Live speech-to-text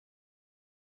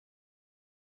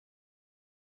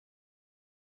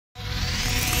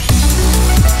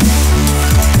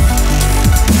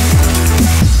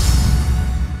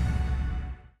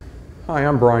Hi,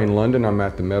 I'm Brien Lundin. I'm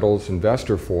at the Metals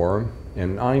Investor Forum,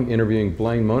 and I'm interviewing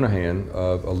Blaine Monaghan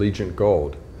of Allegiant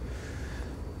Gold.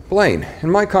 Blaine, in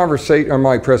my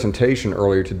presentation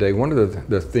earlier today, one of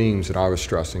the themes that I was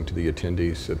stressing to the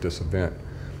attendees at this event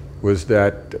was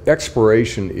that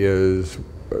exploration is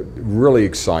really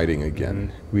exciting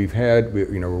again.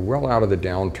 We're well out of the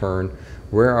downturn,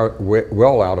 we're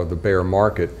well out of the bear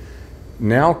market.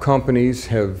 Now companies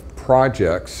have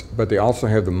projects, but they also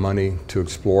have the money to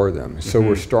explore them. So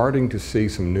we're starting to see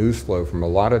some news flow from a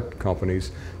lot of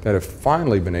companies that have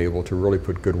finally been able to really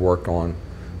put good work on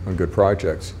good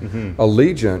projects.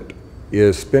 Allegiant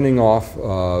is spinning off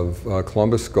of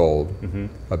Columbus Gold,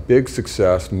 a big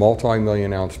success,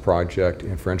 multi-million ounce project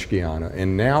in French Guiana,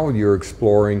 and now you're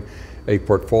exploring a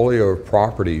portfolio of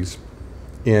properties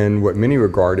in what many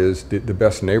regard as the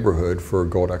best neighborhood for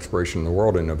gold exploration in the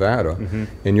world, in Nevada.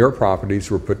 And your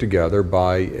properties were put together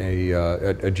by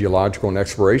a geological and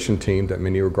exploration team that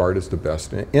many regard as the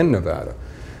best in Nevada.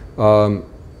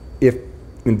 If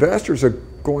investors are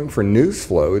going for news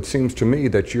flow, it seems to me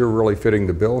that you're really fitting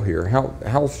the bill here.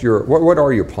 What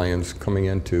are your plans coming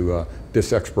into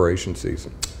this exploration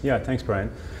season? Yeah, thanks,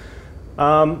 Brian.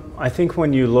 I think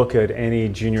when you look at any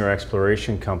junior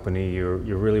exploration company,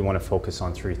 you really want to focus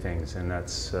on three things, and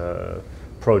that's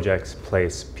projects,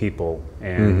 place, people.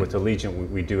 And with Allegiant,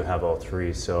 we do have all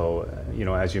three. So,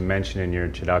 as you mentioned in your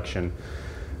introduction,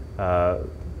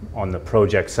 on the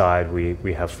project side,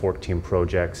 we have 14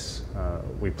 projects.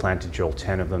 We plan to drill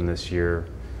 10 of them this year.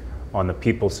 On the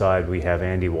people side, we have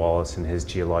Andy Wallace and his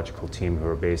geological team who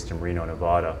are based in Reno,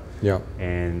 Nevada. Yeah,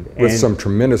 and with some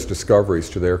tremendous discoveries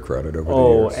to their credit over the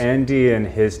years. Oh, Andy and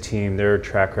his team, their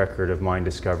track record of mine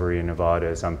discovery in Nevada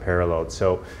is unparalleled.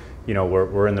 So,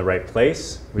 we're in the right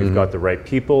place. We've got the right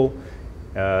people.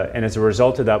 And as a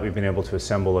result of that, we've been able to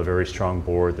assemble a very strong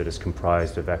board that is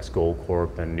comprised of ex-Gold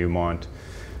Corp and Newmont.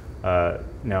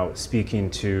 Now, speaking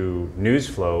to news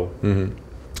flow,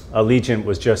 Allegiant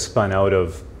was just spun out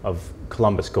of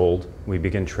Columbus Gold. We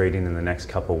begin trading in the next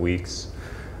couple weeks.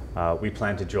 We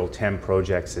plan to drill 10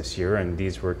 projects this year, and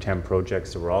these were 10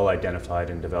 projects that were all identified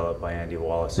and developed by Andy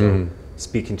Wallace. So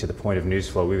speaking to the point of news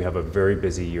flow, we have a very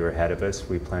busy year ahead of us.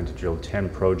 We plan to drill 10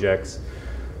 projects,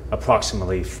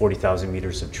 approximately 40,000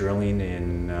 meters of drilling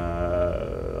in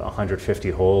 150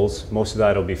 holes. Most of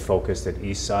that will be focused at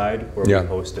East Side, where we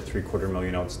host a 3/4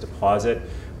 million ounce deposit,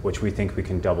 which we think we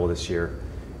can double this year.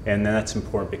 And then that's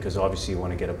important because obviously you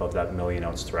want to get above that million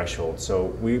ounce threshold. So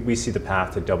we see the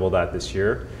path to double that this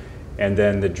year. And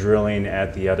then the drilling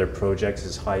at the other projects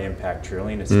is high impact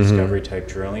drilling. It's discovery type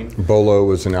drilling. Bolo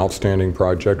was an outstanding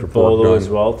project. Bolo as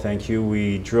well, thank you.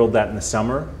 We drilled that in the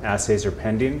summer. Assays are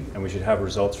pending, and we should have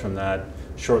results from that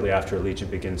shortly after Allegiant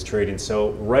begins trading.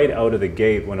 So right out of the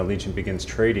gate, when Allegiant begins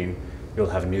trading, you'll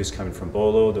have news coming from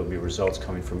Bolo. There'll be results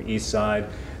coming from East Side.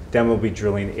 Then we'll be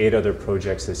drilling 8 other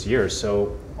projects this year.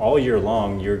 So all year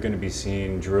long, you're going to be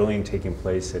seeing drilling taking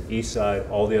place at East Side,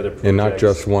 all the other projects. And not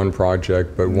just one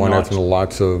project, but one after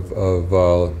lots of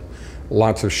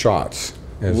shots.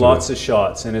 Lots of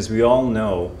shots. And as we all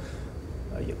know,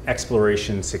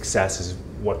 exploration success is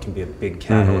what can be a big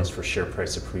catalyst for share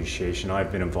price appreciation.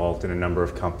 I've been involved in a number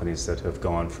of companies that have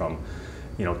gone from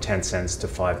 10 cents to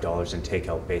 $5 in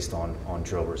takeout based on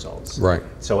drill results. Right.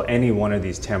 So any one of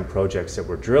these 10 projects that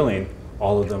we're drilling,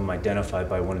 all of them identified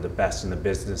by one of the best in the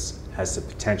business, has the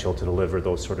potential to deliver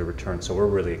those sort of returns. So we're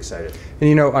really excited.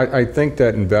 And I think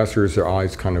that investors, their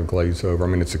eyes kind of glaze over. I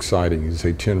mean, it's exciting. You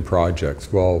say 10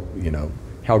 projects. Well,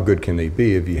 how good can they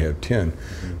be if you have 10?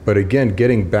 But again,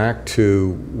 getting back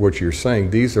to what you're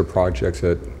saying, these are projects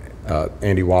that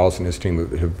Andy Wallace and his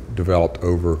team have developed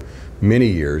over many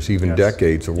years, even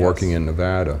decades of working in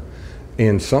Nevada.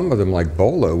 And some of them, like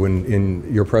Bolo,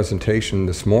 in your presentation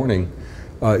this morning,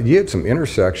 you had some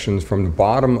intersections from the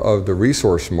bottom of the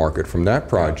resource market from that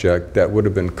project that would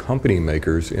have been company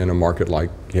makers in a market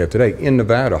like you have today. In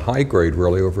Nevada, high grade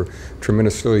really over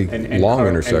tremendously long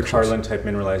intersections. And Carlin type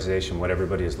mineralization, what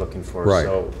everybody is looking for. Right.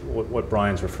 So what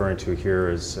Brian's referring to here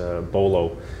is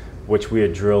Bolo, which we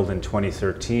had drilled in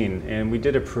 2013, and we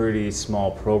did a pretty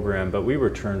small program, but we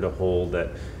returned a hole that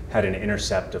had an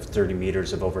intercept of 30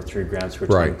 meters of over 3 grams per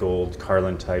ton gold,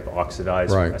 Carlin type,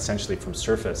 oxidized, essentially from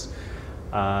surface.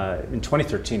 In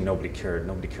 2013, nobody cared.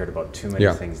 Nobody cared about too many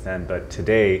things then, but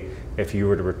today, if you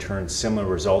were to return similar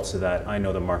results to that, I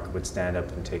know the market would stand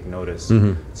up and take notice.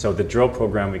 So the drill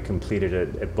program we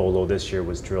completed at Bolo this year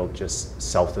was drilled just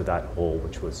south of that hole,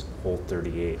 which was hole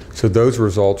 38. So those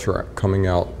results are coming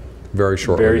out very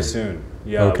shortly? Very soon.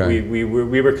 Yeah, okay. we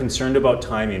were concerned about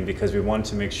timing because we wanted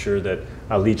to make sure that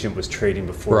Allegiant was trading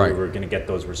before we were going to get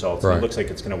those results. It looks like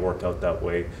it's going to work out that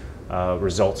way.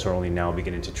 results are only now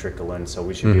beginning to trickle in, so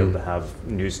we should be able to have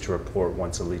news to report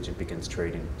once Allegiant begins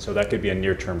trading. So that could be a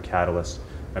near-term catalyst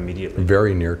immediately.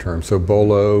 Very near term. So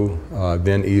Bolo,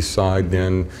 then East Side,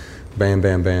 then bam,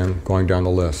 bam, bam, going down the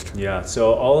list. Yeah,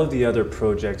 so all of the other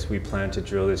projects we plan to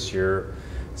drill this year,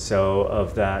 so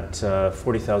of that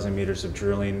 40,000 meters of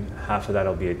drilling, half of that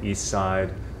will be at East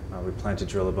Side. We plan to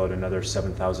drill about another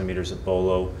 7,000 meters at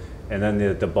Bolo. And then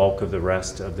the bulk of the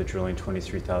rest of the drilling,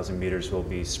 23,000 meters, will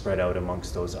be spread out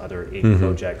amongst those other 8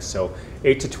 projects. So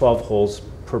 8 to 12 holes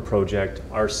per project,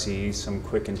 RC, some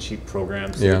quick and cheap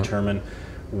programs to determine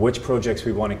which projects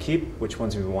we want to keep, which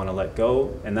ones we want to let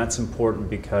go. And that's important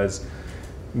because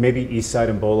maybe East Side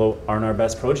and Bolo aren't our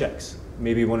best projects.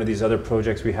 Maybe one of these other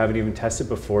projects we haven't even tested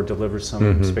before delivers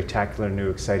some spectacular new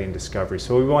exciting discoveries.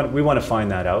 So we want to find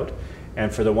that out.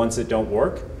 And for the ones that don't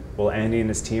work, well, Andy and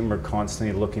his team are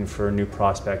constantly looking for new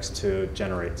prospects to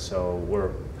generate. So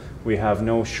we have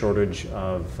no shortage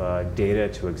of data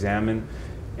to examine,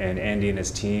 and Andy and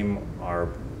his team are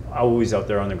always out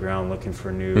there on the ground looking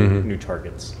for new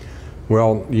targets.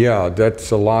 Well, yeah,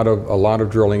 that's a lot of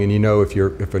drilling, and you know,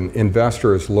 if an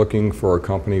investor is looking for a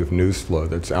company with news flow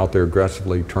that's out there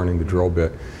aggressively turning the drill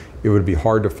bit, it would be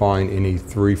hard to find any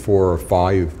 3, 4, or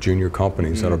 5 junior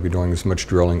companies that'll be doing as much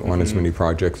drilling on as many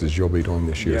projects as you'll be doing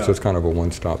this year. So it's kind of a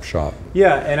one-stop shop.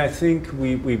 Yeah, and I think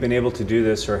we've been able to do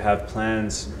this or have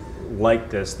plans like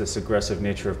this aggressive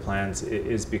nature of plans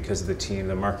is because of the team.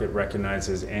 The market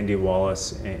recognizes Andy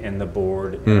Wallace and the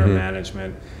board and our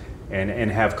management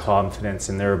and have confidence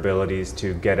in their abilities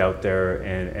to get out there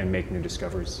and make new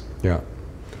discoveries. Yeah.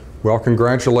 Well,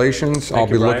 congratulations. I'll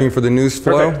be Brian. looking for the news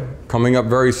flow coming up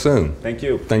very soon. Thank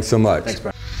you. Thanks so much. Thanks,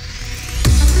 Brian.